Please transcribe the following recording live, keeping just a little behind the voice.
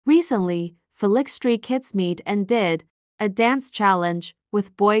Recently, Felix Stray Kids meet and did a dance challenge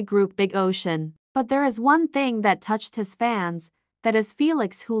with boy group Big Ocean. But there is one thing that touched his fans, that is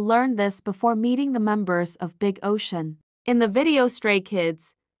Felix, who learned this before meeting the members of Big Ocean. In the video Stray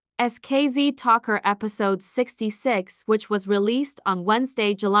Kids, SKZ-TALKER Ep.66, which was released on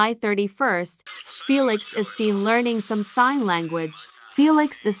Wednesday, July 31st, Felix is seen learning some sign language.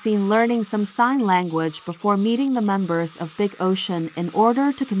 Felix is seen learning some sign language before meeting the members of Big Ocean in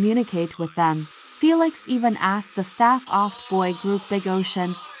order to communicate with them. Felix even asked the staff of boy group Big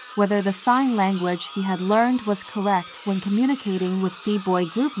Ocean whether the sign language he had learned was correct when communicating with the boy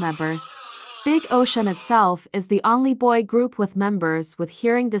group members. Big Ocean itself is the only boy group with members with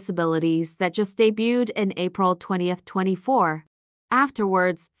hearing disabilities that just debuted in April 2024.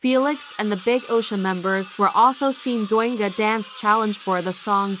 Afterwards, Felix and the Big Ocean members were also seen doing a dance challenge for the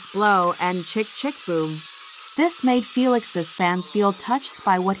songs Blow and Chick Chick Boom. This made Felix's fans feel touched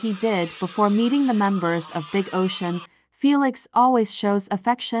by what he did before meeting the members of Big Ocean. Felix always shows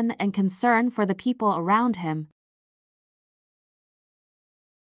affection and concern for the people around him.